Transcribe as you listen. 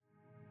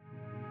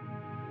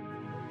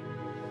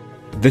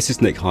This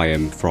is Nick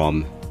Hyam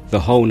from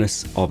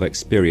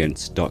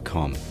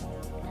thewholenessofexperience.com.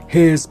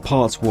 Here's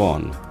part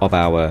 1 of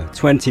our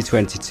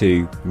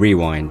 2022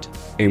 Rewind,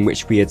 in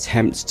which we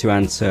attempt to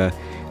answer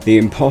the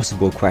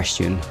impossible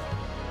question,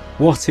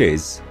 what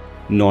is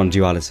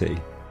non-duality?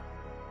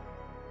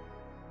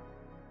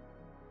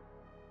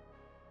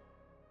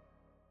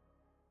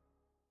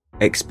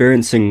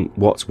 Experiencing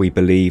what we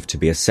believe to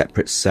be a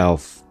separate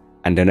self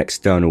and an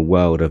external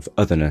world of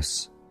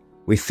otherness,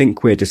 we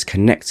think we're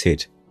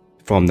disconnected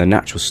from the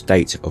natural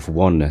state of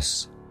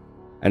oneness.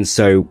 And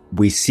so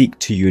we seek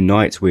to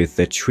unite with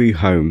the true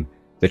home,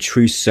 the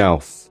true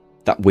self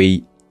that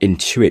we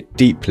intuit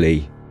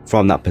deeply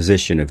from that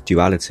position of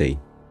duality.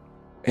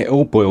 It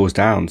all boils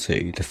down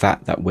to the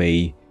fact that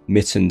we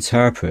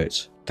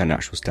misinterpret the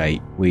natural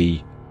state.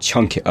 We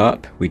chunk it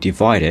up, we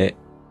divide it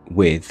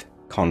with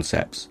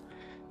concepts.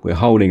 We're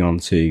holding on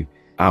to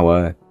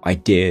our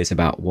ideas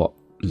about what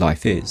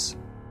life is.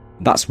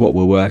 That's what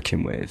we're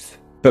working with.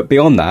 But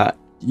beyond that,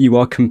 you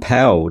are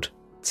compelled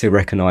to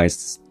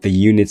recognize the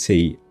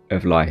unity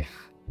of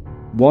life.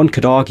 One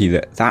could argue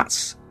that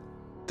that's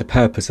the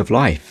purpose of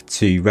life,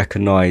 to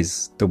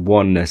recognize the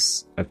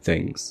oneness of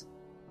things.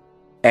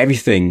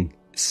 Everything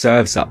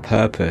serves that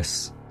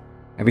purpose.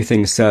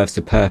 Everything serves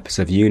the purpose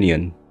of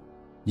union.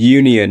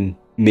 Union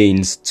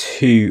means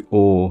two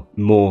or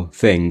more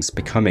things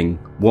becoming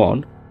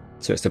one.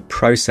 So it's the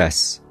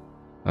process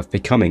of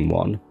becoming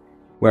one.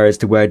 Whereas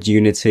the word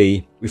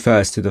unity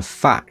refers to the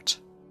fact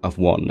of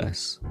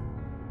oneness.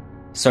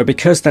 So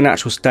because the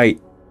natural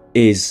state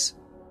is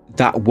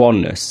that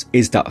oneness,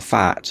 is that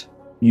fact,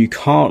 you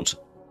can't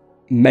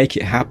make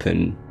it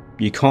happen.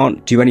 You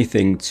can't do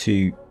anything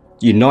to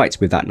unite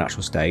with that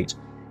natural state.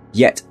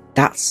 Yet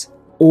that's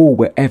all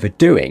we're ever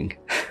doing.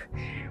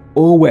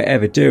 All we're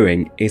ever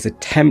doing is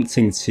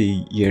attempting to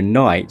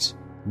unite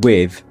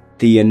with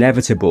the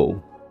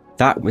inevitable,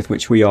 that with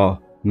which we are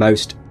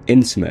most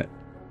intimate,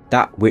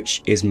 that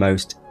which is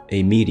most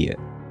immediate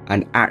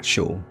and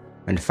actual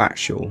and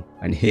factual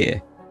and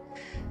here.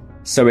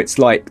 So it's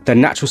like the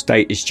natural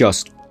state is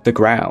just the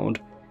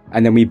ground,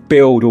 and then we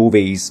build all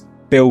these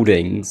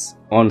buildings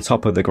on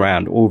top of the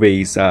ground, all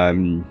these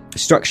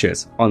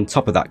structures on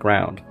top of that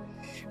ground,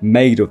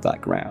 made of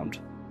that ground.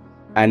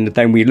 And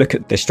then we look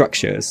at the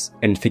structures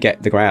and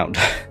forget the ground.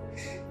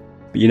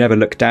 But you never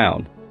look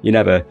down. You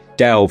never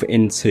delve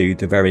into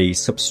the very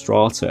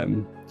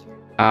substratum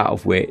out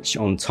of which,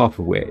 on top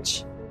of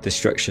which, the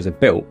structures are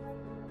built.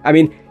 I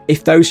mean,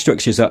 if those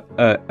structures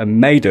are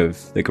made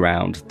of the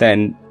ground,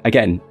 then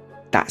again,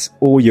 that's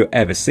all you're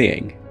ever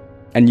seeing.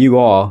 And you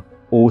are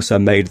also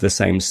made of the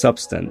same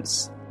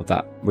substance of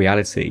that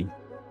reality.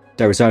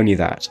 There is only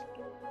that.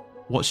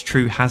 What's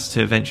true has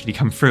to eventually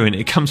come through, and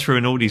it comes through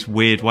in all these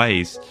weird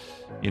ways.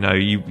 You know,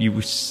 you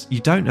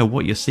don't know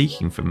what you're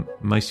seeking from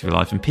most of your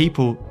life. And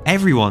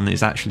everyone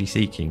is actually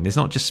seeking. There's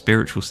not just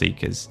spiritual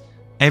seekers.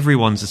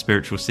 Everyone's a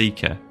spiritual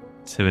seeker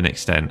to an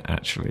extent,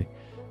 actually.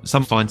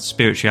 Some find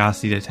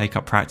spirituality, they take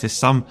up practice.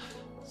 Some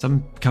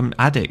become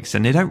addicts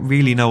and they don't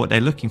really know what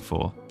they're looking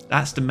for.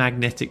 That's the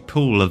magnetic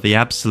pull of the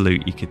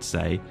absolute, you could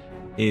say,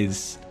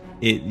 there's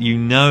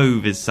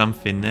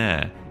something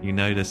there.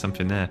 There's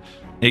something there.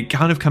 It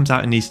kind of comes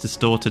out in these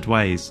distorted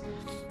ways.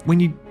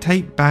 When you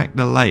take back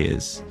the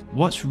layers,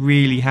 what's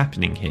really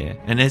happening here?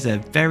 And there's a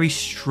very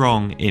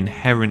strong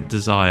inherent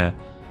desire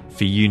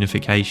for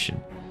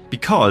unification,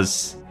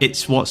 because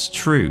it's what's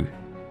true.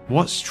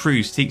 What's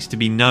true seeks to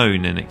be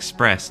known and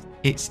expressed.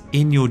 It's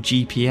in your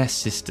GPS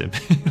system.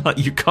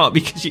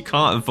 Because you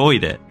can't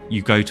avoid it.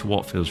 You go to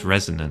what feels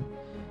resonant.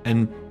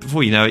 And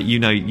before you know it,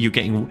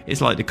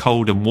 it's like the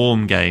cold and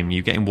warm game.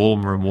 You're getting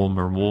warmer and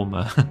warmer and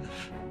warmer.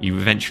 You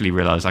eventually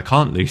realise, I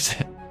can't lose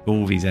it.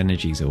 All these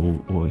energies,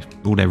 all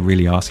they're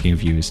really asking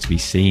of you is to be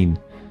seen.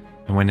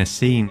 And when they're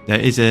seen, there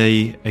is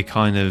a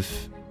kind of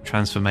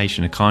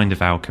transformation, a kind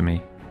of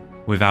alchemy.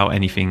 Without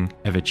anything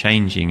ever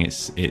changing,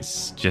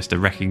 it's just a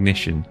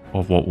recognition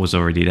of what was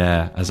already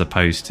there, as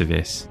opposed to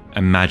this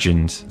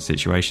imagined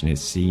situation.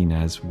 It's seen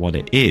as what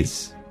it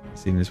is,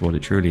 seen as what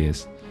it truly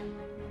is.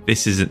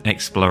 This is an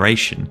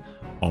exploration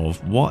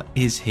of what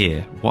is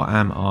here, what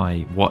am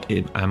I,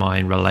 am I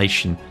in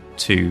relation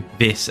to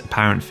this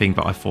apparent thing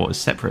that I thought was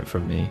separate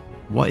from me.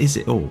 What is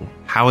it all?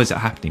 How is it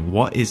happening?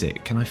 What is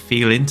it? Can I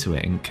feel into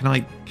it? And can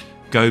I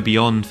go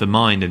beyond the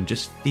mind and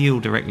just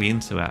feel directly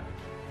into it?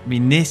 I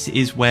mean, this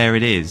is where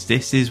it is.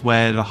 This is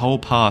where the whole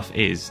path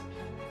is.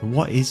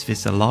 What is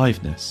this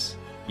aliveness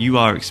you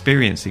are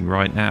experiencing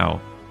right now?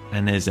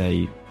 And there's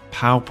a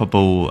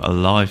palpable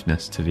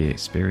aliveness to the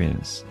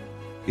experience.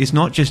 It's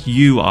not just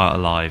you are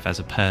alive as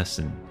a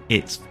person.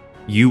 It's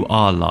you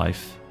are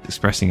life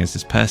expressing as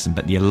this person.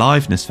 But the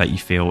aliveness that you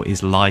feel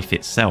is life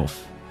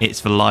itself.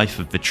 It's the life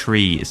of the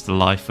tree. It's the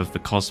life of the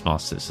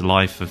cosmos. It's the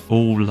life of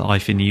all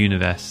life in the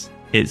universe.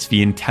 It's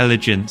the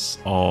intelligence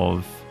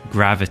of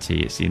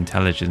gravity. It's the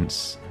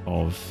intelligence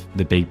of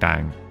the Big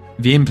Bang.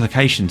 The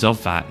implications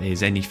of that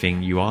is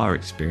anything you are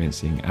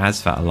experiencing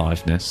as that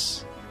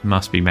aliveness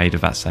must be made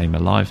of that same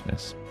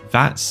aliveness.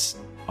 That's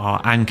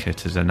our anchor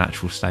to the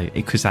natural state,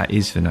 because that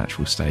is the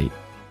natural state.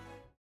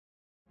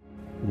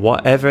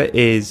 whatever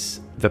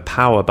is the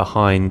power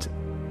behind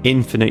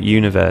infinite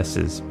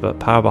universes, but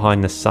power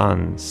behind the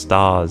sun,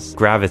 stars,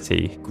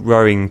 gravity,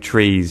 growing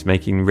trees,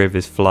 making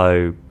rivers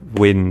flow,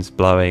 winds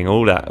blowing,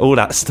 all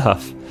that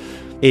stuff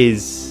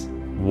is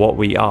what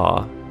we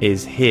are,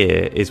 is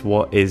here, is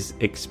what is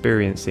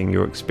experiencing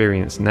your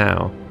experience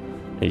now.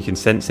 And you can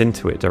sense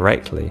into it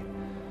directly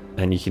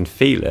and you can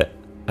feel it.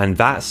 And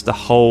that's the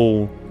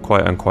whole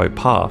quote unquote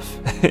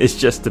path. It's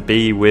just to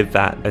be with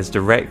that as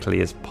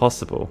directly as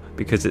possible,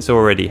 because it's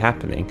already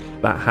happening.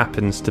 That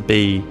happens to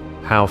be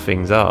how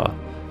things are.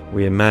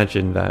 We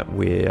imagine that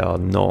we are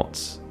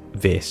not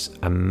this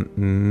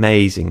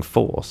amazing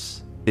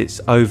force.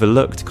 It's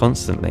overlooked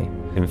constantly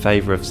in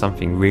favour of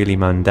something really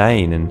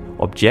mundane and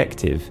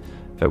objective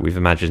that we've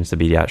imagined to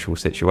be the actual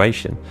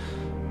situation.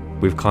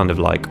 We've kind of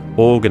like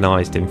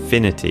organised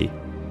infinity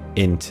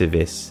into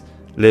this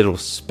little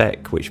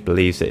speck which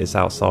believes that it's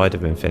outside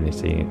of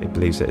infinity. It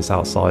believes that it's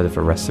outside of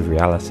the rest of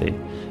reality,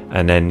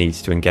 and then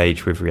needs to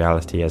engage with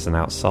reality as an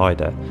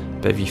outsider.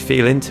 But if you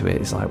feel into it,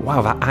 it's like,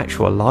 wow, that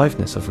actual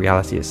aliveness of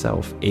reality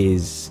itself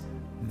is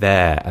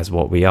there as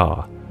what we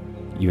are.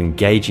 You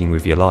engaging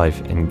with your life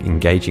and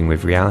engaging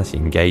with reality,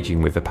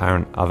 engaging with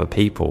apparent other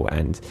people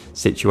and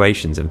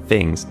situations and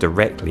things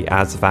directly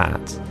as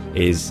that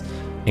is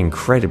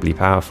incredibly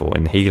powerful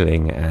and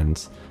healing,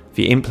 and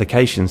the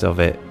implications of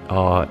it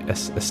are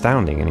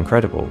astounding and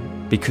incredible,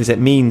 because it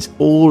means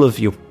all of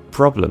your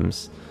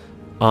problems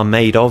are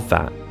made of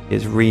that.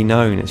 It's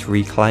reknown, it's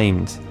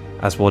reclaimed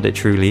as what it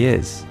truly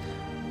is,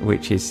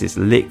 which is this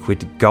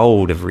liquid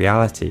gold of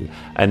reality.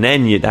 And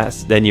then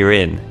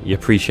you're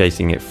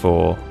appreciating it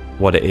for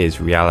what it is: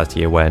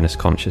 reality, awareness,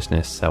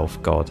 consciousness, self,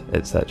 God,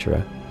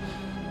 etc.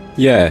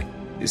 Yeah,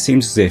 it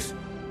seems as if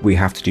we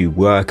have to do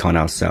work on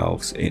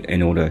ourselves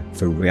in order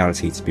for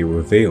reality to be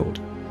revealed.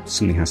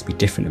 Something has to be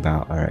different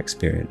about our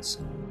experience.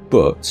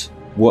 But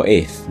what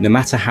if, no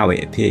matter how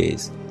it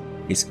appears,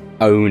 it's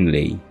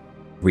only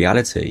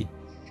reality,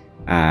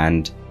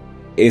 and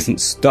it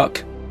isn't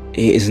stuck,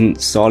 it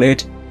isn't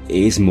solid, it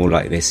is more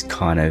like this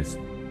kind of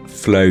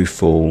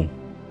flowful,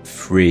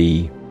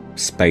 free,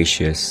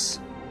 spacious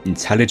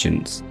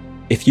intelligence?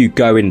 If you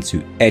go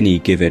into any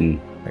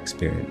given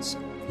experience,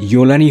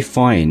 you'll only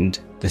find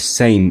the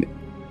same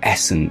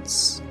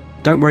essence.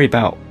 Don't worry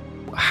about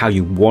how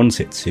you want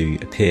it to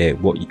appear,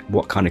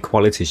 what kind of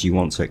qualities you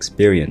want to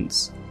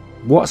experience.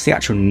 What's the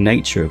actual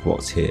nature of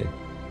what's here?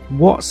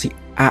 What's the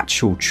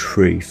actual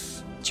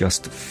truth?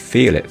 Just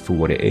feel it for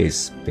what it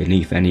is,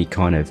 beneath any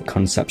kind of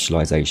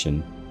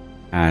conceptualization.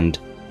 And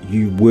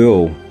you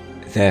will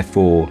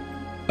therefore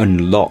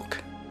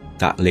unlock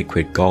that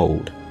liquid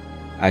gold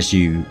as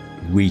you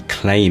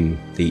reclaim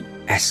the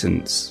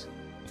essence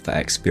of that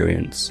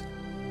experience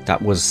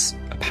that was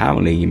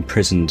apparently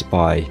imprisoned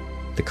by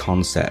the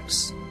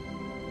concepts.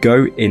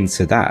 Go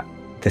into that,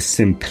 the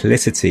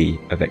simplicity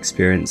of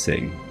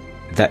experiencing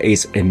that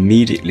is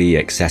immediately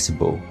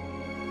accessible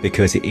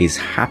because it is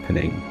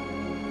happening.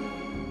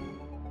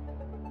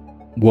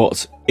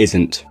 What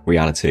isn't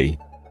reality?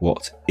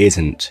 What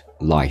isn't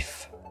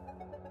life?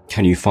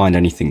 Can you find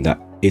anything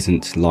that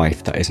isn't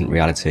life, that isn't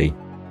reality?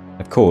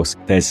 Of course,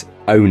 there's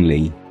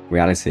only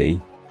reality,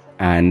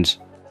 and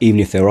even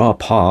if there are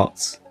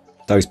parts,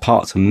 those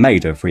parts are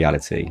made of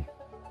reality.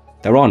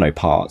 There are no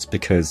parts,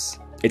 because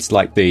it's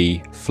like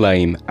the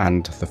flame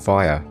and the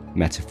fire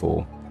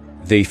metaphor.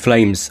 The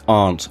flames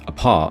aren't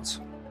apart,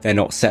 they're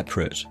not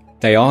separate,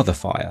 they are the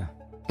fire.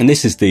 And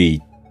this is the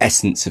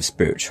essence of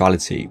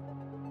spirituality.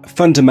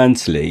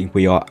 Fundamentally,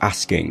 we are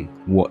asking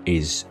what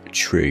is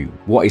true,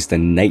 what is the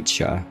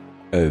nature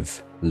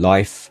of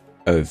life,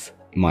 of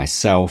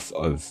myself,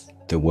 of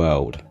the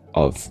world,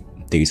 of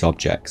these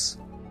objects.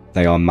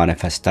 They are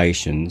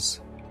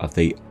manifestations of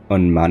the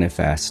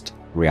unmanifest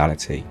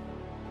reality.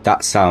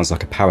 That sounds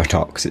like a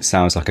paradox, it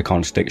sounds like a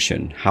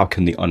contradiction. How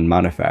can the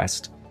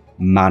unmanifest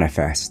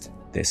manifest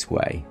this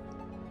way?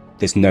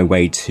 There's no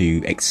way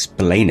to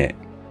explain it.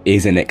 It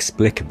is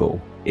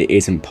inexplicable, it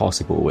is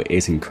impossible, it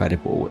is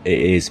incredible, it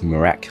is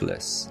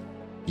miraculous.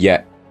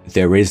 Yet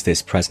there is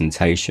this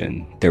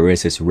presentation, there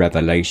is this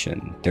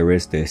revelation, there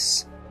is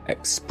this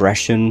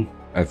expression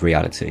of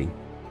reality.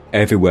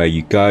 Everywhere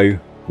you go,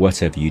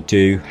 whatever you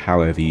do,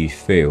 however you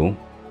feel,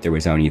 there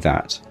is only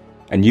that.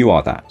 And you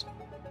are that.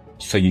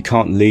 So you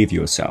can't leave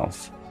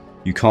yourself.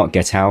 You can't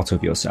get out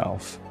of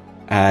yourself.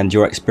 And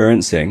you're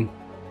experiencing,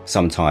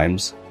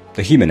 sometimes,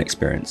 the human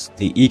experience,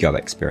 the ego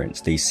experience,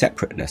 the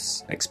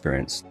separateness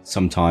experience.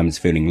 Sometimes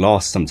feeling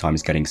lost,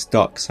 sometimes getting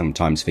stuck,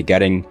 sometimes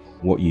forgetting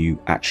what you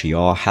actually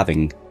are,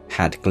 having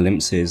had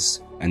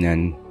glimpses, and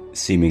then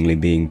seemingly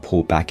being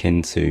pulled back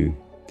into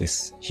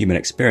this human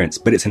experience.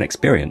 But it's an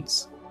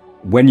experience.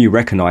 When you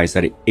recognize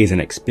that it is an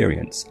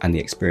experience, and the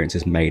experience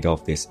is made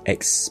of this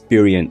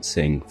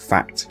experiencing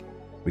fact,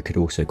 we could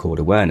also call it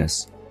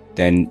awareness,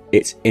 then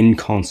it's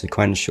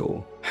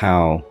inconsequential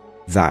how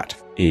that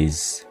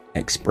is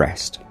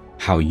expressed,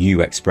 how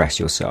you express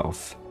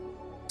yourself.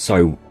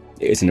 So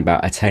it isn't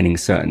about attaining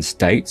certain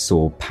states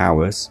or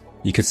powers.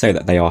 You could say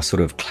that they are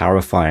sort of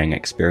clarifying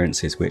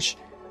experiences which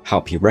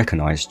help you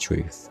recognize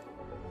truth.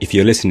 If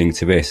you're listening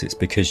to this, it's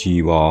because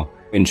you are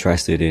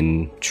interested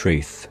in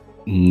truth,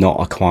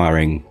 not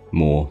acquiring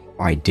more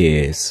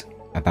ideas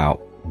about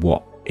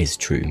what is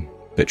true,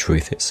 but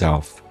truth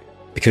itself.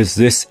 Because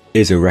this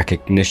is a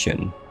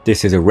recognition,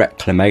 this is a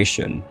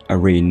reclamation, a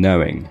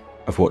re-knowing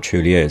of what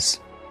truly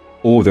is.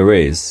 All there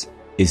is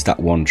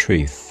that one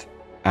truth,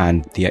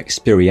 and the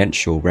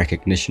experiential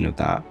recognition of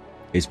that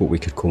is what we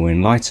could call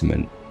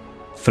enlightenment.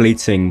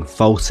 Fleeting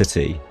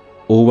falsity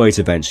always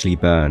eventually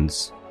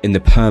burns in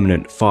the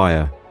permanent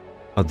fire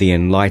of the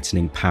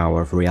enlightening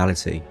power of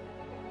reality.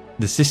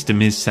 The system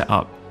is set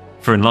up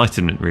for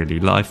enlightenment, really.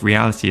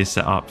 Reality is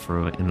set up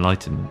for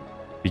enlightenment,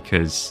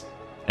 because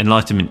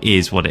enlightenment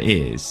is what it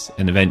is,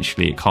 and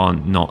eventually it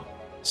can't not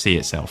see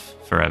itself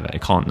forever.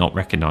 It can't not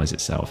recognize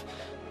itself.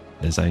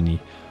 There's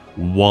only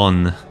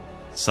one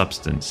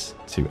substance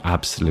to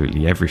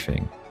absolutely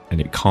everything, and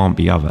it can't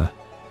be other.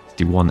 It's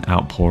the one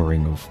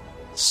outpouring of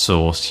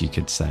source, you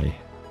could say.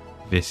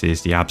 This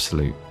is the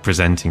absolute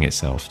presenting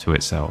itself to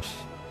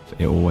itself.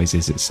 It always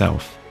is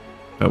itself.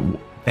 But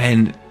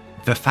then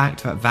the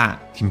fact that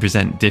that can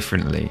present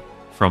differently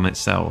from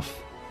itself,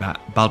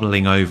 that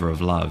bubbling over of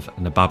love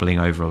and the bubbling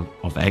over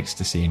of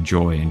ecstasy and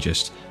joy and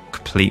just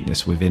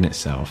completeness within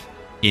itself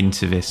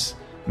into this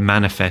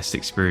manifest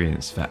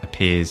experience that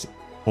appears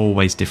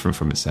always different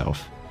from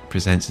itself,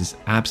 presents as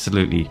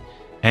absolutely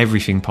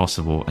everything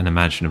possible and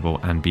imaginable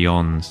and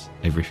beyond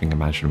everything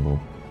imaginable.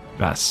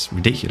 That's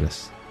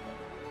ridiculous.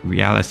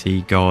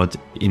 Reality, God,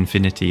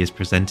 infinity is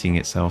presenting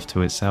itself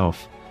to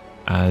itself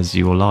as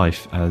your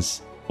life,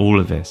 as all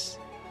of this.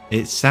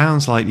 It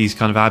sounds like these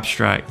kind of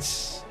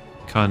abstract,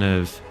 kind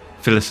of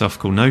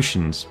philosophical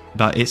notions,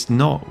 but it's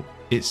not.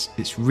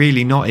 It's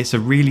really not. It's a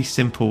really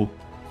simple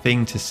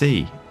thing to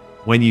see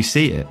when you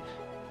see it.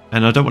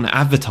 And I don't want to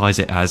advertise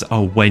it as,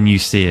 oh, when you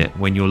see it,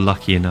 when you're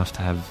lucky enough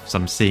to have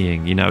some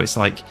seeing. You know, it's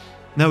like,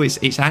 no,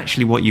 it's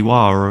actually what you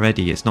are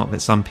already. It's not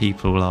that some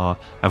people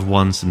have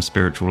won some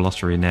spiritual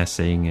lottery and they're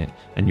seeing it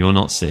and you're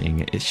not seeing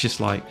it. It's just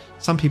like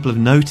some people have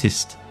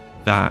noticed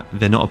that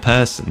they're not a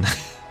person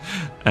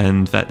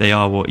and that they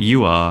are what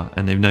you are,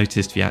 and they've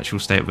noticed the actual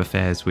state of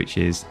affairs, which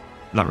is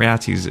like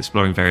reality is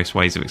exploring various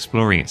ways of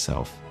exploring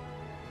itself,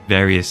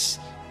 various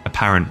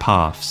apparent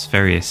paths,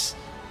 various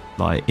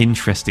like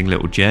interesting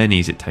little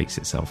journeys it takes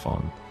itself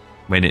on,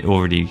 when it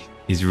already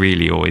is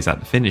really always at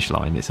the finish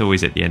line. It's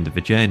always at the end of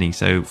the journey.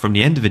 So from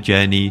the end of the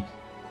journey,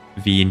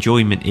 the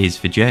enjoyment is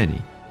the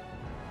journey.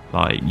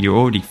 Like, you're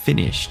already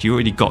finished, you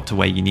already got to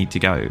where you need to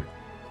go.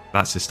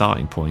 That's the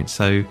starting point.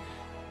 So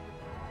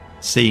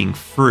seeing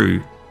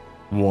through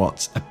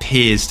what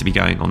appears to be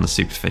going on the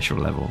superficial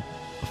level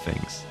of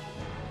things,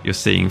 you're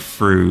seeing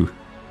through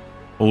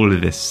all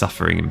of this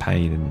suffering and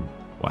pain and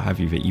what have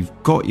you, that you've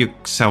got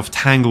yourself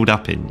tangled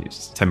up in,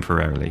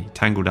 temporarily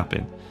tangled up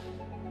in,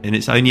 and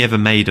it's only ever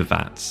made of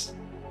that,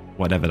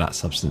 whatever that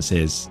substance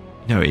is.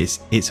 You know,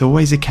 it's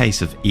always a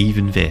case of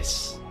even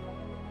this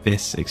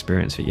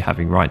experience that you're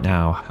having right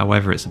now,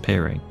 however it's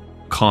appearing,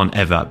 can't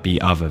ever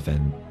be other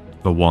than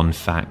the one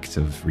fact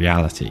of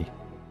reality.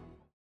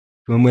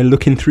 When we're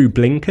looking through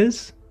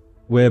blinkers,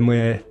 when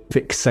we're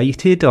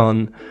fixated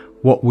on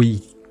what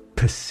we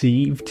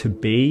perceive to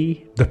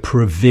be the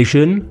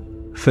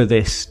provision for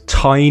this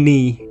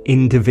tiny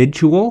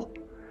individual,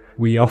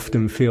 we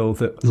often feel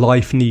that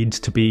life needs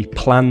to be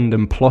planned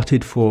and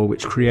plotted for,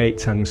 which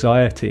creates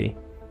anxiety.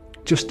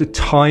 Just a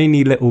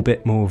tiny little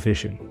bit more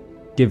vision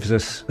gives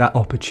us that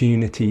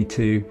opportunity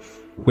to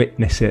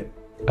witness it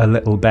a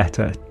little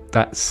better,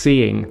 that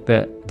seeing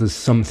that there's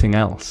something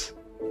else,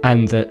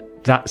 and that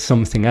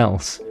something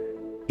else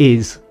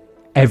is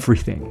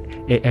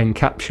everything. It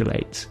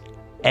encapsulates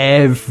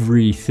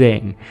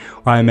everything.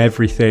 I am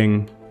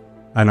everything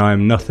and I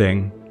am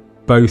nothing,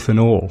 both and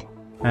all.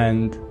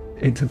 And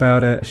it's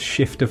about a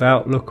shift of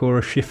outlook or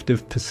a shift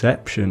of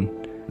perception,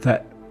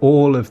 that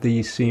all of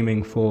these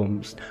seeming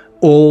forms,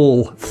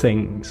 all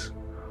things,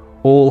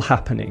 all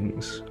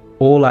happenings,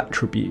 all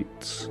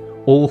attributes,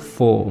 all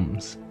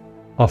forms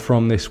are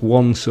from this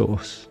one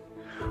source.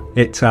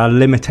 It's our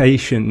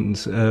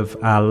limitations of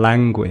our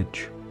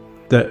language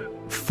that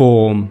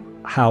form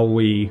how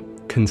we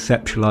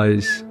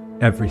conceptualize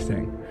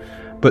everything.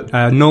 But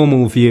our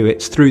normal view,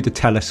 it's through the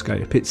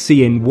telescope. It's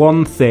seeing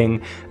one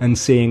thing and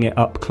seeing it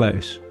up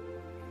close.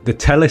 The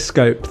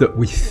telescope that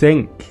we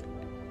think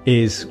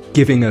is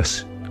giving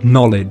us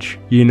knowledge,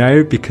 you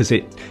know, because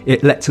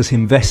it lets us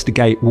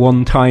investigate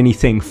one tiny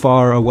thing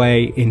far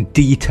away in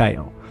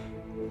detail.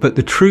 But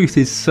the truth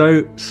is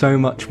so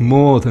much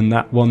more than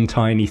that one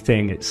tiny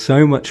thing. It's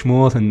so much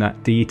more than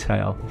that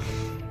detail.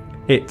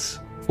 It's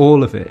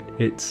all of it.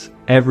 It's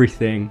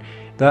everything.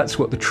 That's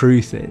what the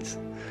truth is.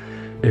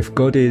 If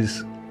God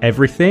is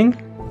everything,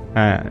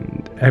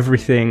 and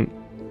everything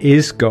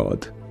is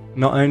God,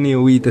 not only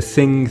are we the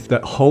thing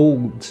that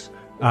holds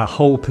our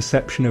whole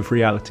perception of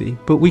reality,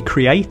 but we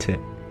create it.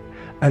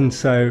 And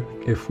so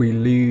if we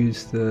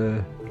lose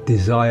the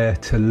desire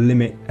to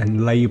limit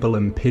and label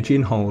and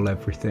pigeonhole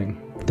everything,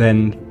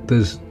 then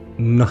there's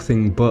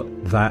nothing but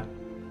that.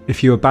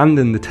 If you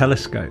abandon the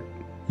telescope,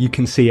 you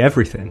can see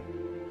everything.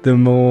 the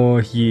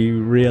more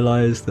you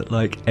realise that,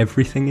 like,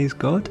 everything is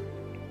God,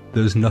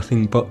 there's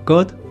nothing but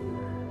God,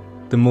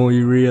 the more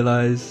you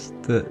realise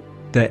that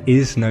there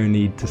is no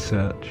need to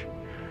search.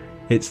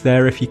 It's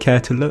there if you care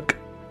to look.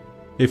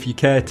 If you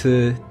care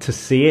to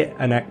see it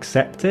and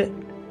accept it,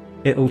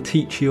 it'll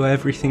teach you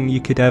everything you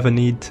could ever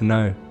need to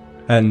know.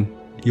 And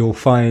you'll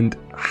find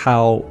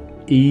how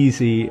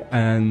easy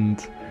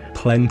and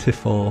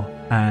plentiful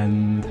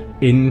and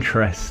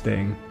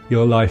interesting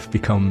your life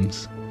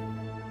becomes.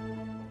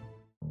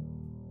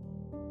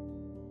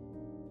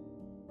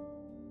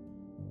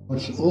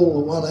 It's all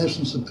the one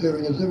essence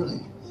appearing as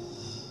everything.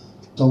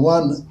 The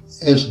one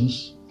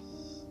essence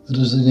that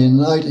is an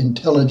innate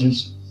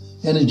intelligence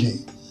energy.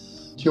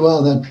 You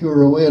are that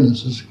pure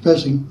awareness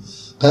expressing,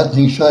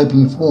 patterning,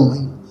 shaping,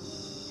 forming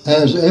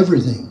as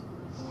everything.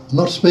 I'm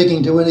not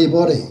speaking to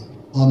anybody.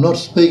 I'm not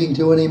speaking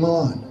to any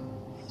mind.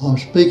 I'm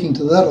speaking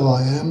to that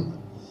I am,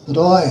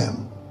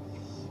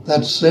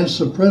 that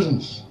sense of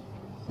presence,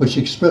 which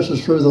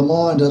expresses through the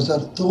mind as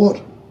that thought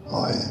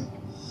I am.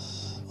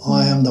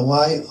 I am the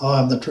way,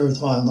 I am the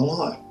truth, I am the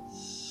life.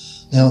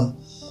 Now,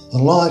 the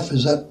life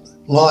is that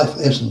life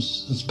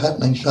essence that's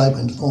patterning,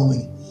 shaping,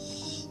 forming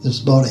this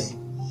body.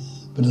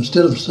 But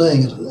instead of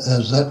seeing it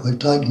as that, we've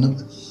taken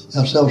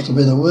ourselves to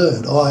be the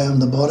word. I am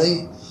the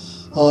body,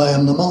 I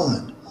am the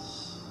mind.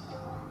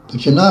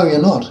 But you know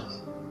you're not.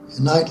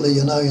 Innately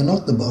you know you're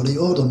not the body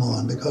or the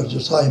mind, because you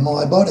say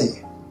my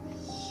body.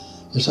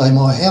 You say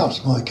my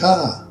house, my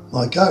car,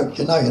 my coat.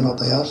 You know you're not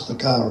the house, the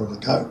car or the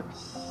coat.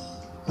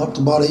 Not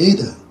the body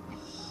either.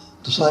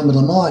 The same with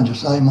the mind, you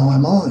say my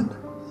mind.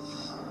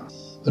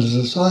 But it's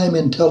the same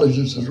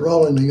intelligence that's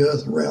rolling the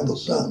earth around the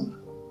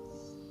sun,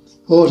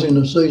 causing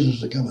the seasons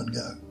to come and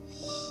go,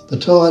 the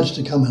tides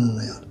to come in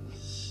and out.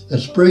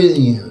 It's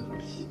breathing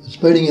you, it's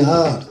beating your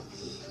heart,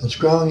 it's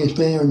growing your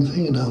finger and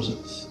fingernails,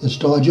 it's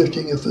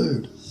digesting your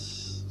food.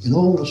 In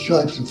all the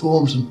shapes and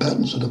forms and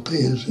patterns it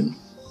appears in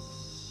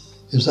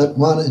is that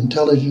one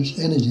intelligence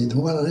energy, the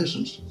one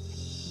essence,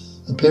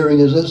 appearing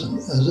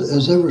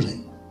as everything.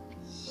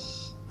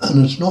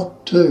 And it's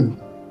not two,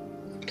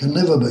 it can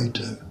never be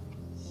two.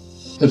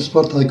 It's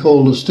what they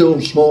call the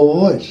still small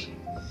voice.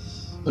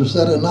 But it's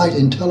that innate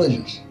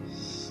intelligence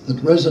that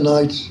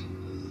resonates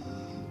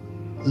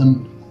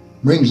and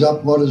brings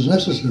up what is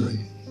necessary.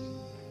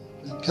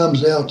 It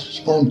comes out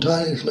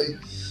spontaneously,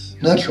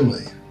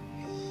 naturally.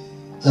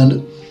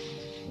 And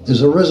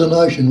there's a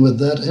resonation with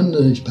that in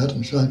these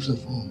pattern shapes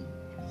of form.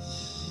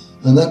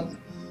 And that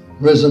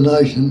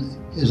resonation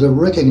is a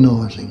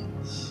recognising,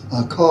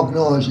 a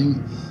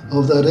cognising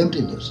of that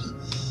emptiness.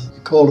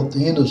 You call it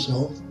the inner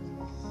self,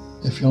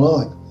 if you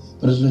like,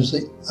 but it is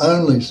the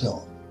only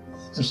self.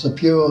 It's the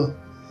pure,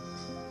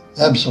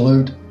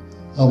 absolute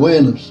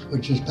awareness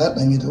which is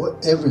patterning into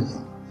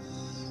everything.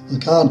 I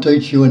can't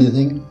teach you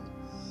anything.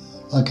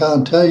 I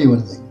can't tell you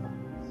anything.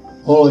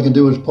 All I can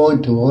do is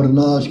point toward and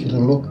ask you to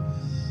look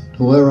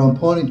to where I'm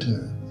pointing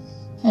to.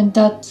 And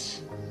that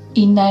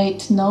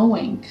innate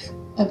knowing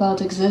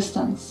about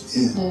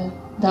existence,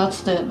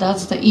 that's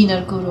the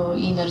inner guru,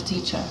 inner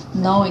teacher,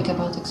 knowing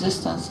about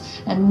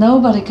existence. And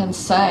nobody can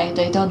say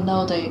they don't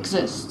know they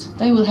exist.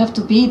 They will have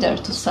to be there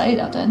to say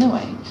that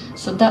anyway.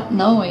 So that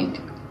knowing,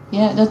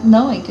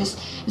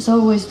 is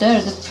always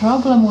there. The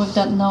problem with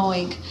that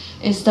knowing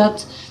is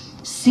that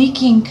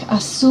seeking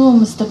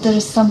assumes that there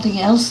is something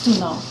else to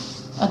know,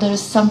 or there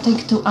is something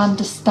to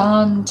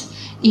understand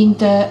in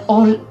the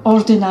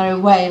ordinary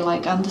way,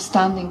 like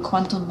understanding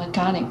quantum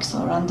mechanics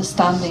or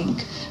understanding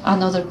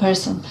another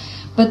person.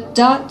 But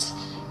that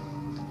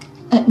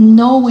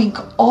knowing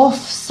of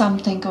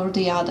something or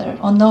the other,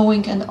 or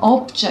knowing an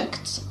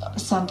object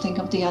something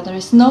of the other,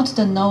 is not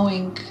the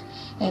knowing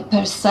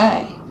per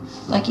se.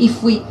 Like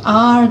if we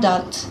are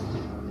that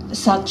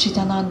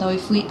Satchitananda,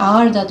 if we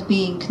are that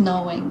being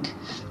knowing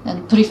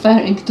and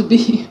preferring to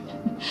be,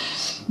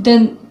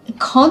 then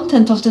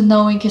content of the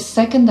knowing is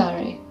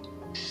secondary.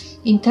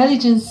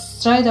 Intelligence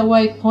straight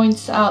away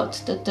points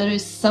out that there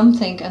is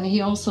something, and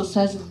he also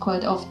says it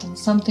quite often,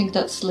 something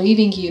that's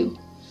leading you,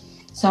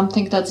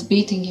 something that's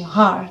beating your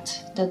heart,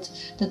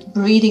 that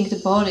breathing the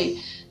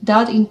body.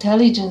 That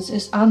intelligence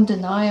is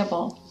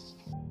undeniable.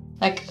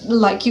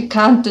 Like you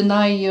can't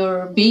deny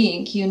your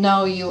being, you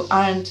know you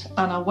aren't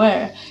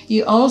unaware.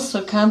 You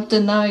also can't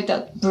deny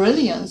that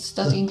brilliance,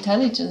 that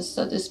intelligence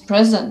that is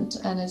present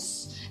and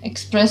is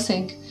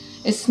expressing.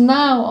 It's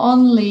now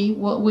only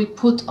what we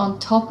put on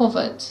top of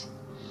it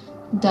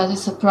that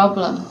is a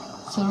problem.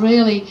 So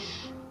really,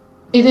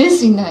 it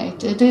is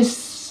innate, it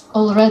is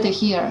already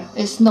here.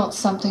 It's not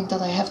something that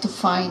I have to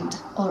find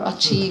or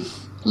achieve.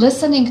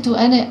 Listening to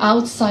any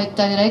outside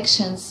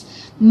directions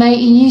may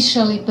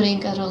initially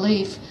bring a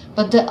relief,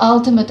 but the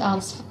ultimate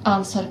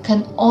answer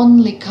can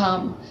only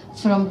come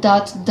from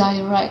that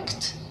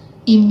direct,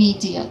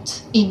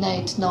 immediate,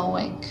 innate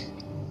knowing.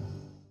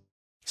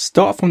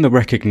 Start from the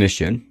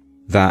recognition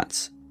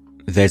that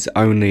there's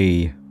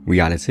only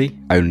reality,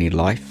 only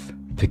life,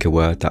 pick a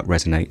word that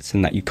resonates,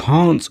 and that you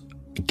can't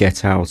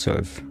get out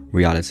of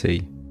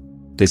reality.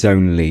 There's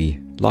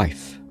only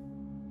life.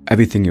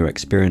 Everything you're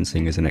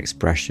experiencing is an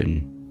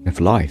expression of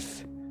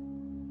life.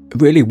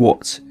 Really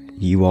what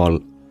you are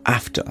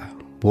after,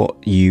 what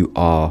you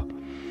are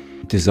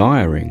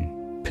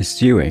desiring,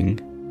 pursuing,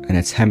 and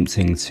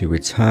attempting to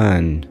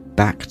return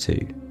back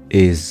to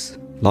is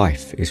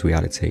life, is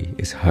reality,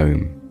 is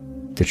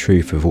home, the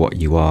truth of what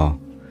you are.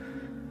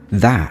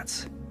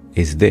 That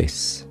is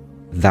this.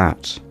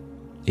 That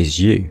is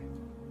you.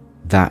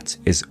 That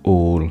is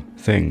all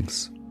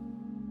things.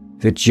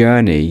 The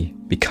journey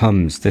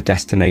becomes the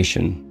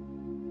destination.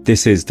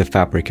 This is the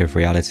fabric of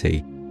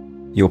reality.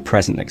 Your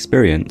present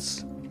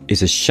experience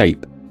is a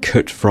shape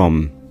cut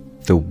from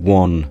the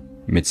one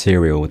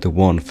material, the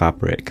one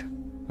fabric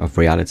of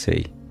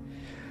reality.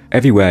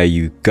 Everywhere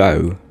you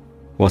go,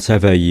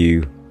 whatever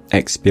you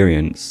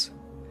experience,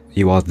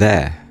 you are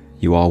there.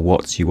 You are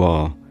what you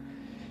are.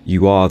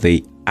 You are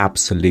the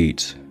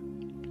absolute.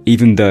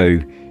 Even though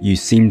you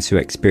seem to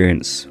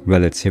experience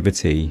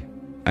relativity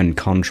and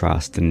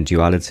contrast and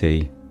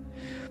duality,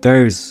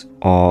 those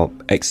are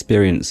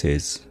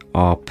experiences,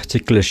 are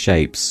particular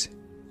shapes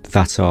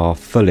that are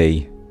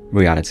fully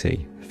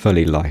reality,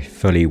 fully life,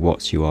 fully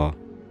what you are.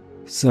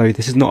 So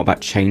this is not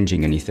about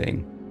changing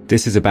anything.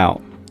 This is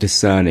about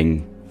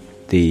discerning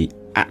the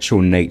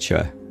actual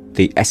nature,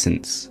 the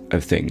essence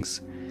of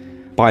things.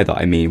 By that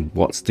I mean,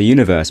 what's the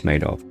universe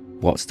made of?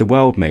 What's the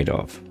world made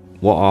of?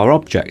 What are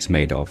objects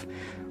made of?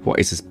 What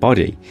is this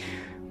body?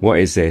 What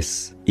is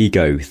this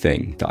ego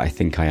thing that I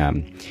think I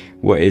am?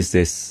 What is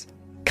this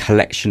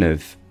collection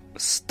of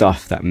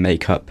stuff that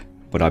make up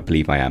what I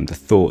believe I am? The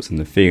thoughts and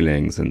the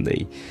feelings and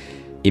the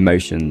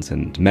emotions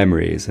and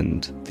memories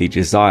and the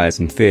desires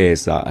and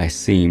fears that I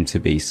seem to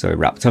be so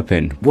wrapped up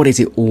in. What is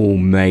it all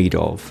made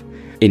of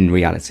in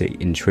reality,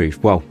 in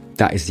truth? Well,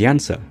 that is the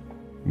answer.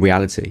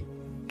 Reality,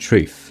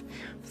 truth.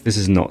 This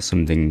is not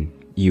something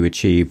you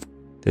achieve.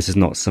 This is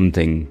not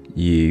something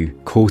you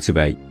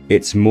cultivate.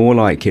 It's more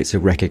like it's a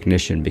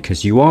recognition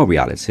because you are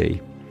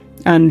reality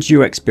and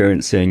you're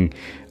experiencing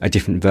a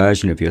different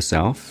version of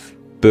yourself,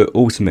 but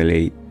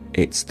ultimately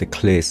it's the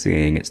clear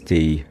seeing, it's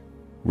the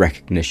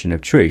recognition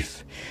of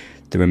truth,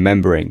 the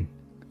remembering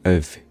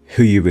of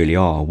who you really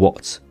are,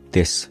 what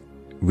this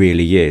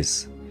really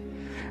is.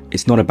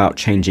 It's not about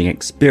changing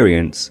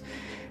experience,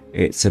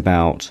 it's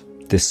about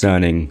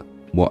discerning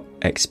what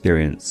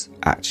experience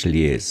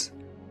actually is.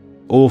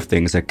 All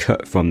things are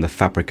cut from the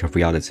fabric of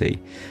reality.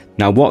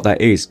 Now what that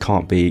is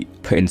can't be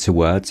put into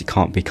words, it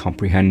can't be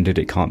comprehended,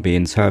 it can't be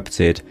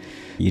interpreted.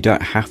 You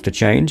don't have to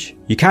change.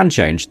 You can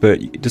change,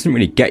 but it doesn't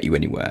really get you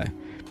anywhere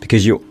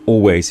because you're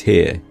always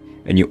here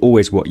and you're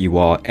always what you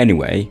are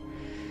anyway.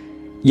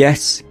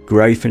 Yes,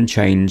 growth and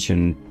change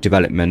and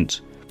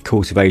development,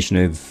 cultivation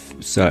of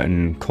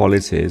certain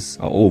qualities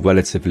are all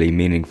relatively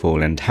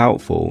meaningful and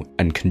helpful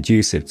and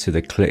conducive to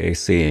the clear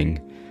seeing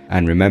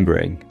and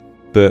remembering.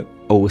 But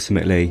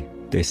ultimately,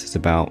 this is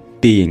about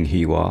being who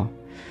you are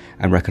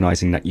and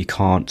recognizing that you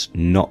can't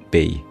not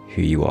be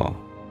who you are.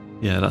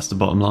 Yeah, that's the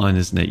bottom line,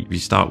 isn't it? You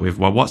start with,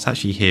 well, what's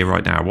actually here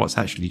right now? What's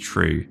actually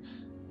true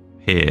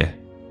here?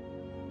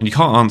 And you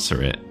can't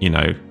answer it, you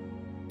know,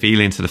 feel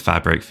into the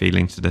fabric, feel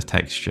into the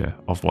texture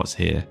of what's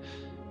here.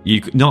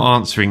 You're not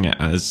answering it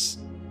as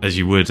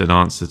you would an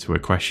answer to a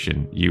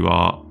question. You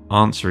are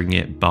answering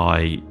it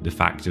by the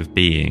fact of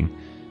being,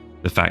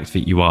 the fact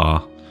that you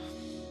are.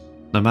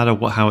 No matter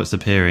how it's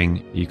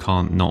appearing, you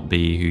can't not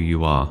be who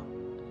you are.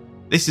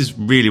 This is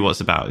really what it's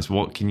about, is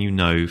what can you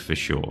know for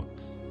sure?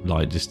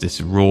 Like just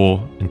this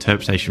raw,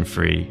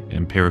 interpretation-free,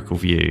 empirical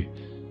view.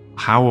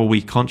 How are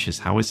we conscious?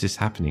 How is this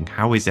happening?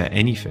 How is there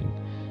anything?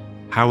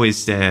 How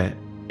is there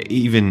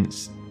even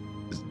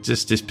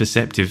just this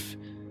perceptive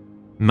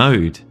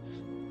mode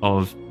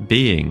of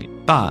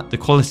being? But the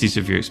qualities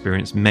of your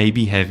experience may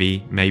be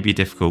heavy, may be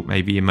difficult,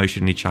 may be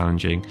emotionally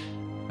challenging,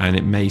 and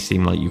it may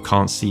seem like you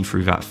can't see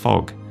through that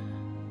fog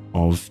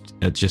of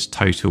just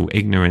total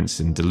ignorance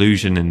and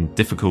delusion and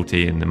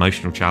difficulty and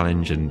emotional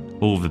challenge and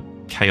all the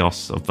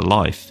chaos of the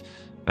life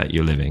that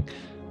you're living.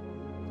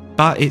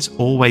 But it's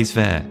always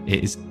there.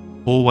 It is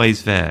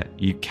always there.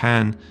 The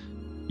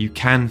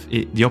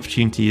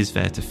opportunity is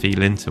there to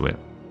feel into it.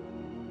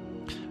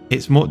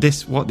 It's more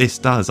what this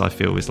does, I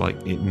feel, is like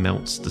it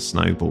melts the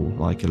snowball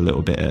like a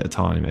little bit at a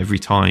time. Every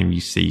time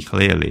you see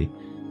clearly,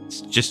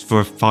 it's just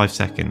for 5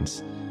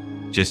 seconds,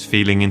 just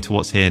feeling into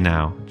what's here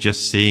now,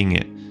 just seeing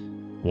it,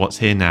 what's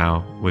here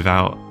now,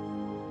 without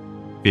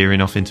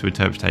veering off into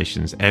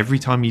interpretations. Every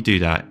time you do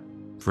that,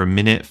 for a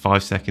minute,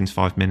 5 seconds,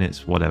 5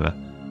 minutes, whatever,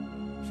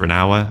 for an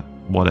hour,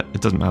 whatever,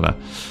 it doesn't matter.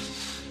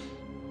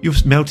 You're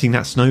melting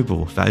that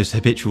snowball, those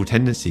habitual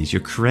tendencies.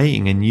 You're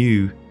creating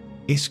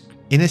it's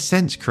in a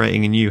sense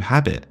creating a new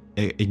habit,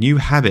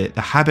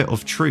 the habit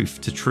of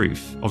truth to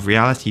truth, of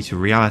reality to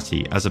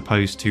reality, as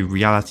opposed to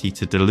reality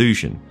to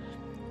delusion.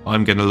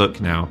 I'm going to look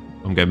now.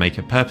 I'm going to make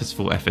a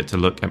purposeful effort to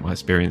look at my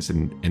experience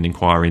and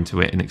inquire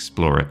into it and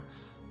explore it.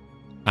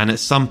 And at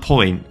some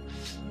point,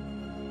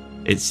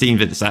 it seems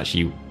that it's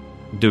actually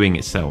doing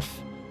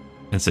itself.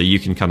 And so you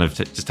can kind of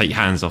just take your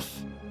hands off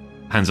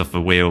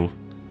the wheel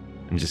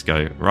and just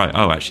go, right,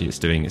 oh, actually it's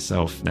doing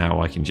itself.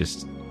 Now I can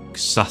just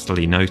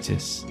subtly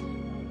notice,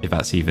 if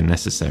that's even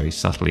necessary,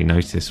 subtly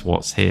notice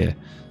what's here.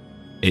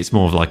 It's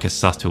more of like a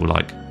subtle,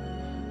 like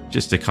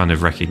just a kind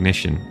of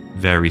recognition,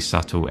 very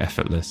subtle,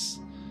 effortless.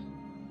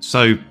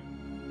 So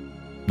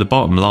the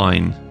bottom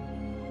line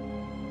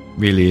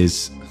really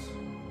is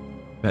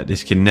that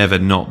this can never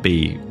not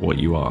be what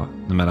you are,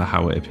 no matter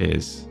how it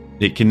appears.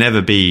 It can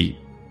never be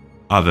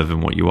other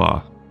than what you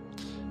are.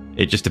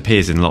 It just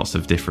appears in lots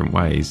of different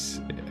ways.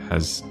 It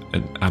has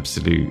an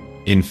absolute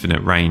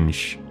infinite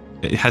range.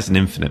 It has an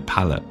infinite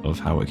palette of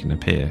how it can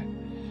appear.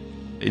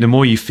 The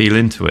more you feel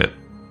into it,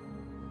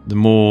 the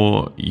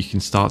more you can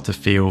start to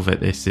feel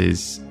that this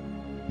is,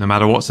 no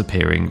matter what's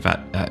appearing,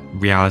 that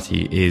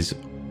reality is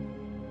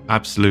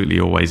absolutely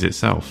always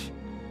itself.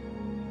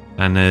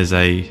 And there's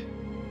a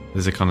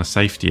kind of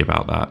safety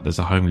about that. There's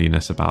a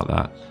homeliness about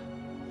that.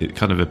 It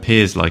kind of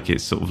appears like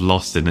it's sort of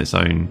lost in its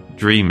own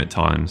dream at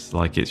times,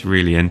 like it's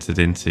really entered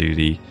into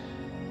the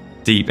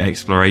deep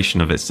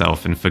exploration of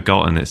itself and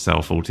forgotten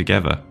itself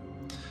altogether.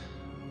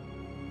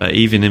 But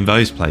even in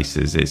those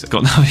places, it's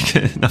got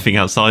nothing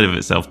outside of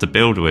itself to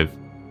build with.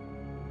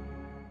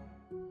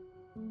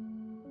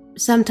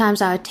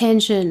 Sometimes our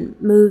attention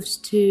moves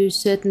to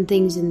certain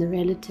things in the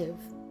relative.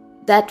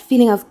 That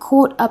feeling of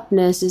caught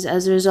upness is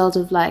as a result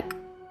of like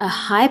a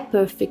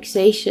hyper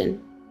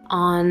fixation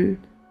on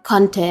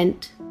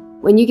content.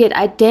 When you get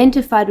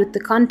identified with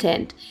the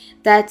content,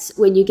 that's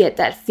when you get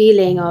that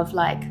feeling of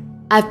like,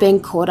 I've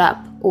been caught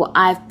up or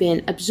I've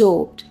been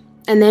absorbed.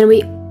 And then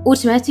we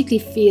automatically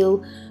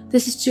feel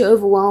this is too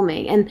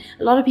overwhelming. And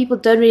a lot of people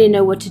don't really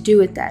know what to do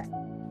with that.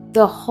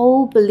 The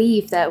whole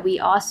belief that we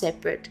are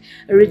separate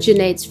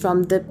originates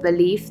from the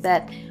belief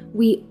that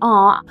we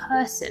are a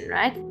person,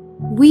 right?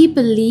 We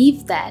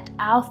believe that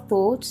our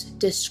thoughts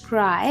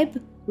describe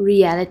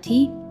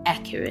reality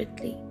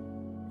accurately.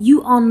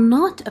 You are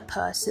not a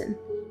person.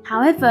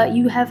 However,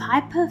 you have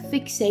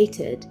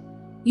hyperfixated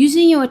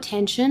using your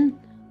attention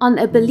on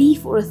a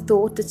belief or a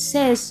thought that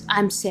says,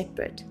 I'm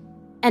separate.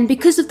 And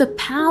because of the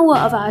power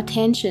of our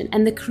attention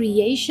and the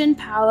creation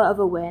power of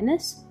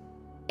awareness,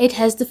 it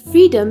has the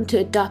freedom to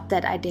adopt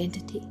that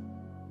identity.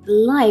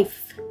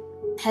 Life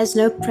has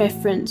no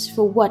preference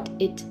for what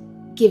it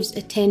gives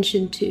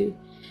attention to.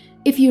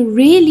 If you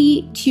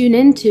really tune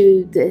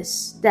into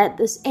this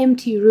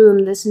empty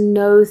room, this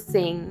no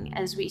thing,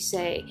 as we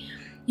say,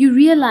 you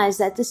realize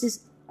that this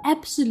is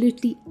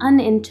absolutely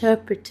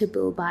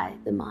uninterpretable by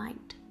the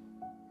mind.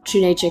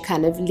 True nature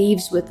kind of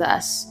leaves with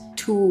us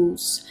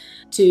tools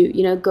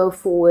to, go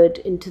forward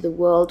into the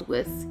world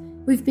with.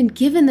 We've been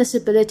given this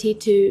ability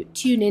to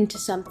tune into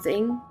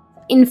something,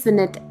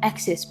 infinite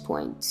access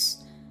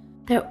points.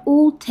 They're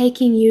all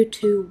taking you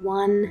to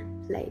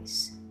one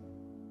place.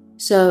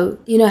 So,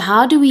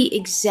 how do we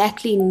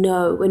exactly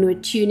know when we're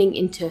tuning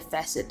into a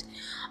facet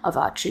of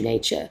our true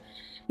nature?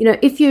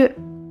 If you're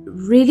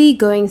really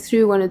going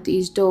through one of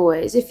these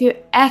doorways, if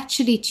you're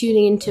actually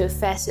tuning into a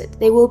facet,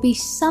 there will be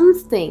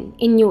something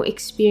in your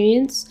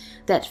experience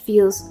that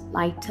feels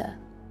lighter.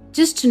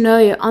 Just to know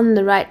you're on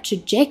the right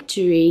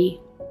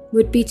trajectory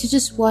would be to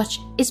just watch,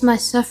 is my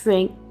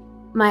suffering,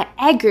 my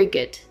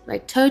aggregate, my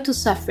total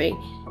suffering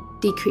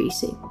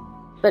decreasing?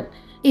 But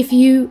if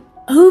you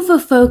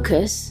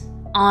over-focus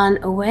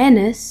on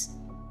awareness,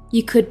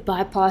 you could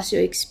bypass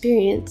your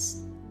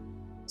experience.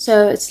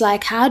 So it's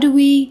like, how do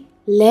we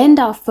lend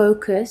our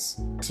focus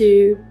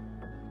to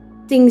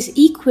things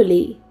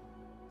equally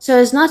so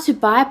as not to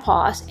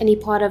bypass any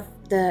part of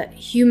the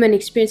human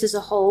experience as a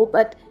whole,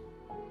 but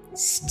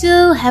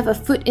still have a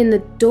foot in the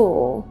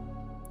door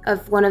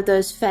of one of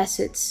those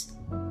facets,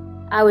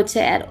 I would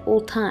say, at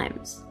all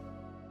times.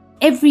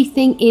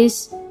 Everything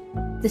is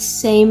the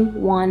same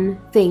one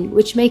thing,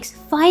 which makes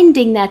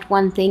finding that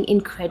one thing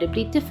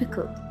incredibly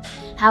difficult.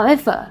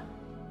 However,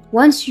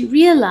 once you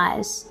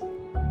realize,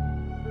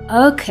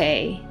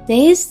 okay,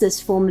 there's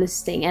this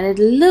formless thing and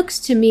it looks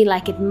to me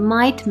like it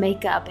might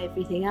make up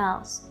everything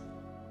else,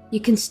 you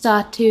can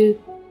start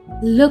to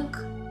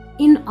look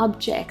in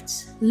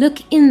objects, look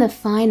in the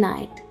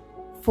finite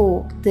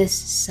for this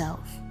self.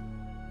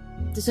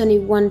 There's only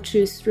one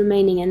truth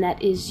remaining, and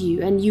that is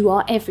you, and you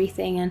are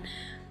everything, and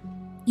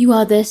you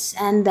are this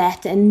and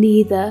that and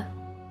neither.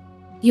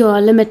 You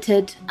are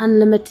limited,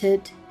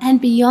 unlimited,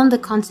 and beyond the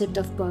concept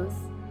of both.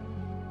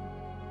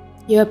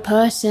 You're a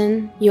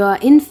person, you are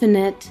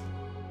infinite,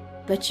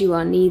 but you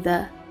are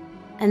neither.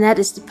 And that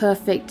is the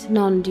perfect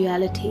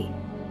non-duality.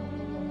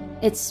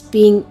 It's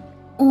being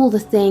all the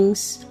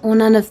things or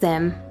none of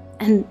them,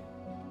 and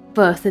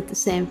both at the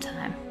same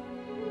time.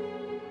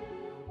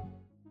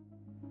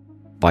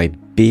 By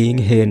being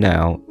here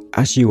now,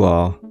 as you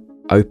are,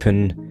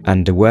 open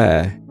and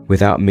aware,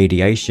 without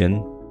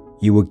mediation,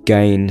 you will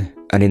gain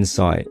an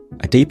insight,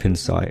 a deep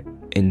insight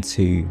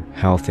into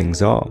how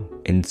things are,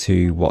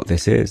 into what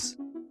this is.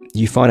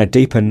 You find a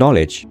deeper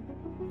knowledge,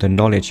 the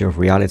knowledge of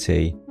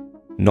reality,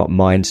 not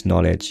mind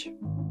knowledge.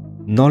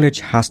 Knowledge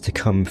has to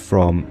come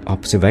from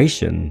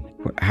observation.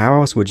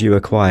 How else would you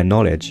acquire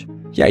knowledge?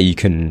 Yeah, you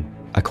can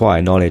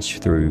acquire knowledge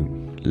through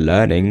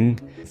learning,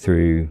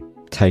 through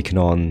taking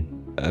on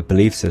a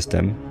belief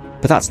system,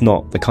 But that's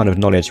not the kind of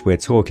knowledge we're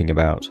talking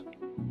about.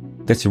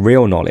 This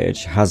real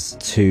knowledge has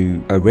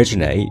to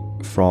originate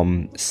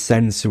from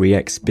sensory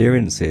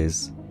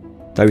experiences.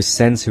 Those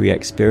sensory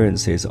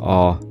experiences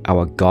are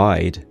our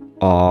guide,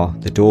 are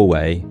the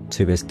doorway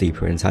to this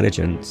deeper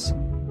intelligence,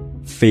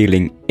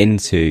 feeling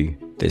into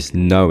this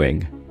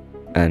knowing,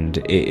 and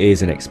it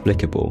is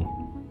inexplicable,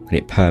 and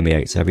it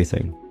permeates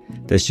everything.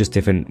 There's just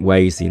different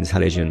ways the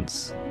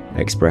intelligence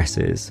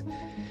expresses.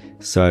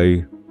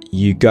 So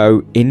you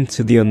go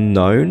into the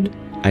unknown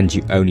and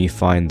you only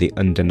find the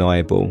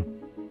undeniable,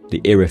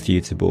 the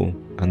irrefutable,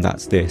 and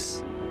that's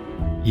this.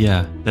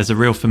 Yeah, there's a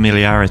real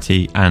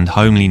familiarity and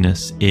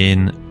homeliness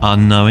in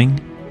unknowing.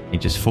 You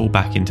just fall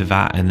back into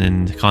that, and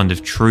then the kind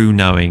of true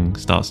knowing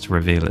starts to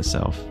reveal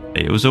itself.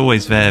 It was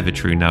always there, the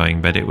true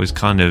knowing, but it was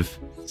kind of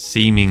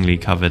seemingly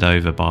covered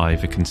over by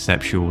the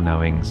conceptual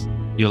knowings.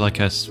 You're like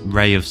a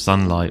ray of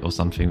sunlight or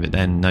something, but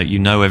then you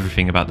know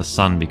everything about the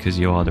sun because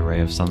you are the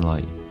ray of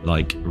sunlight.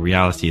 Like,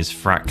 reality is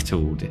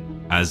fractaled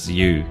as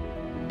you.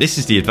 This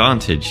is the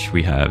advantage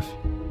we have.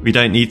 We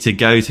don't need to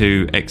go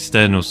to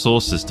external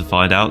sources to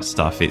find out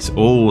stuff. It's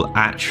all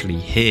actually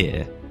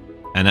here.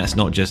 And that's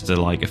not just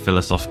a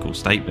philosophical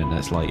statement.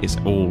 That's it's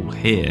all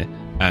here.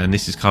 And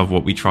this is kind of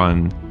what we try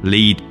and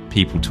lead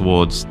people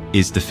towards,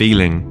 is the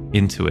feeling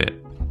into it.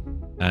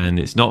 And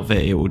it's not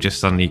that it will just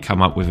suddenly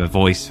come up with a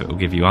voice that will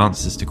give you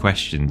answers to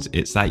questions.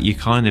 It's that you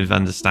kind of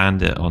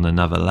understand it on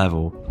another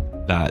level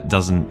that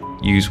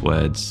doesn't use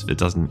words, that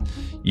doesn't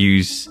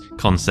use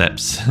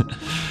concepts,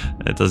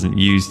 it doesn't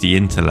use the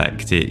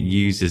intellect. It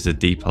uses a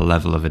deeper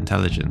level of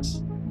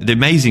intelligence. The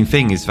amazing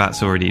thing is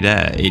that's already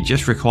there. It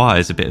just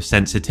requires a bit of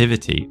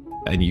sensitivity,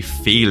 and you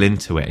feel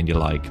into it and you're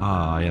like,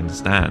 I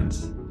understand.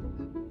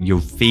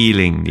 You're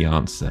feeling the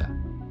answer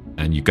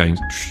and you're going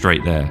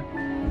straight there.